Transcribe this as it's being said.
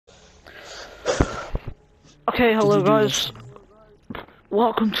Okay, hello guys.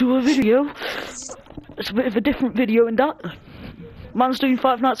 Welcome to a video. It's a bit of a different video in that. Man's doing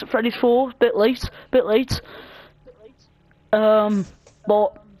Five Nights at Freddy's 4, bit late.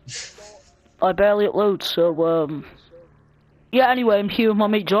 But I barely upload, so yeah, anyway, I'm here with my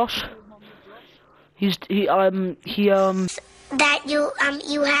mate Josh. That you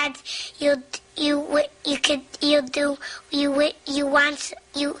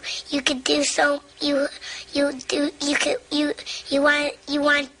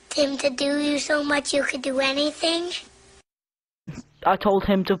want him to do you so much you could do anything. I told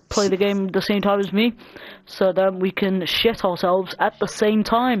him to play the game at the same time as me, so that we can shit ourselves at the same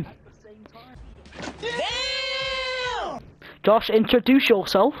time. Damn! Josh, introduce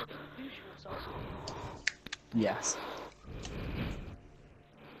yourself. Yes.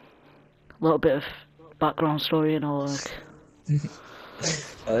 A little bit of background story and all, like.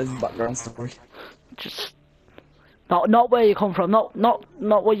 Background story. Just not where you come from, not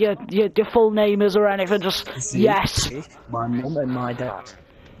what your full name is or anything. Just yes. My mum and my dad.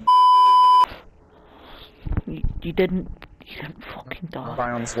 You didn't fucking die.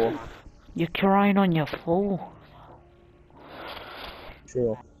 Crying on the floor. You're crying on your floor.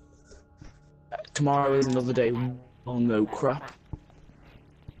 Sure. Tomorrow is another day. Oh no crap.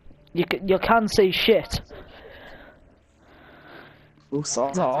 You can say shit. Oh,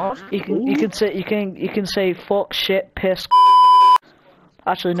 so hard. You can say fuck, shit, piss.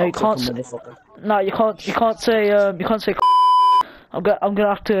 Actually, no, you can't. No, you can't say. I'm gonna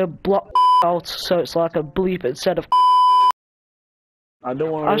have to block out so it's like a bleep instead of. I don't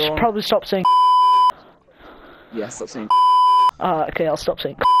want to. I should probably stop saying. Yeah, stop saying. Okay, I'll stop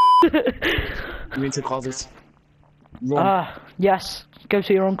saying. You need to call this. Run. Yes. Go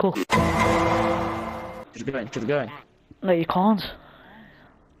to your uncle. Keep it going. No, you can't.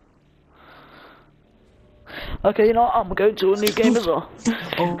 Okay, you know what? I'm going to a new game as well.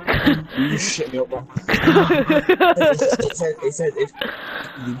 Oh, you shit me up, man. It said if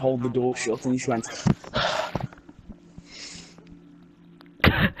you hold the door shut and you went.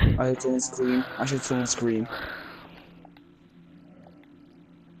 I heard someone scream. I should someone scream.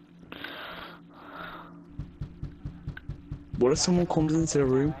 What if someone comes into the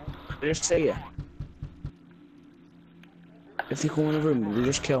room? They just say it. If they come in the room, they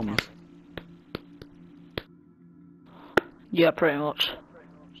just kill me. Yeah, pretty much.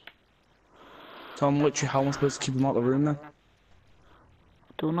 So I'm literally how am I supposed to keep them out of the room then?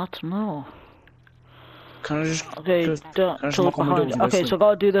 Do not know. Can I just don't look behind you. Okay, so I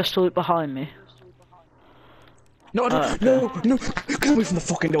gotta do this to look behind me. No, no, get away from the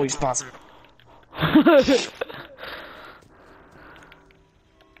fucking door, you spaz.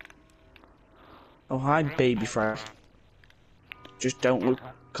 Oh, hi, baby Fred. Just don't look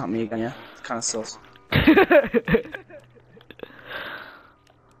at me again, yeah? It's kinda sus.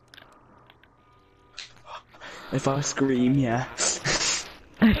 If I scream, yeah. If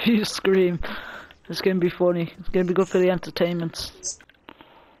you scream, it's gonna be funny. It's gonna be good for the entertainment.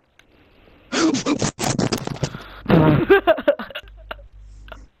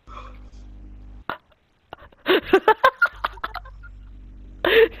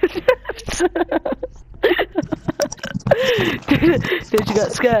 Did you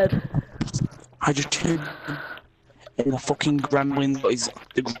get scared? I just turned and the fucking gremlin got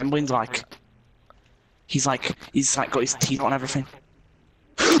the gremlin's like he's like got his teeth on everything.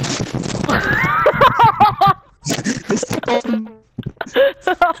 Can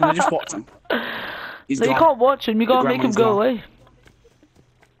I just watch him? He's no, gone. you can't watch him, you gotta make him go away.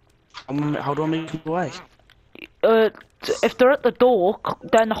 How do I make him go away? If they're at the door,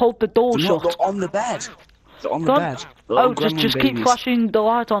 then hold the door shut. They're on the bed. They're on the bed. Oh, just keep flashing the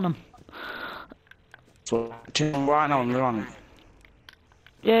light on them. So, right now, they're on it.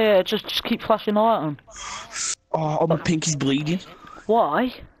 Yeah, just keep flashing the light on them. Oh, my pinky's bleeding.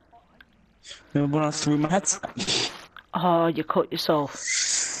 Why? Remember when I threw my head? Oh, you cut yourself.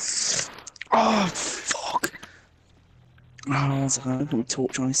 Oh, fuck. Oh, 1 second, I'm gonna put my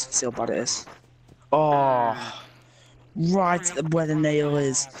torch on this, see how bad it is. Oh, right where the nail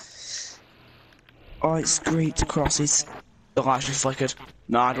is. Oh, it scraped across it. The light just flickered.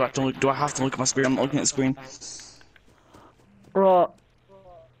 Nah, do I have to look at my screen? I'm not looking at the screen. Right.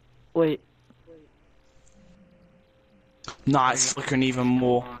 Wait. Nah, it's flickering even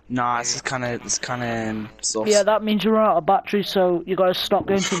more. Nah, it's kind of sus. Yeah, that means you're out of battery, so you gotta stop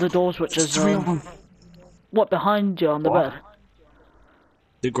going through the doors, which is what, behind you on the bed?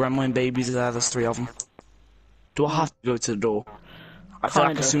 The gremlin babies are there. There's 3 of them. Do I have to go to the door? I feel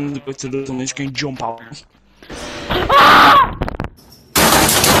like as soon as I go to the door, they're just gonna jump out.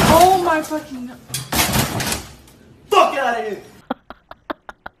 Oh my fucking... out of here.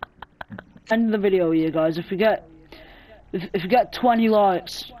 End of the video here, guys. If you get 20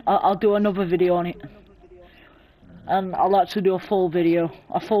 likes, I'll do another video on it. And I'll actually do a full video,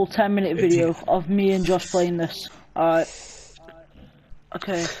 a full 10-minute video of me and Josh playing this. Alright.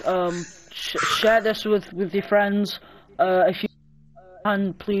 Okay, share this with your friends. If you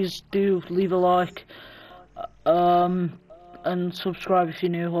can, please do leave a like. And subscribe if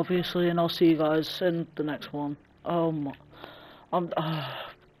you're new, obviously, and I'll see you guys in the next one. Oh my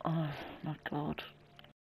god.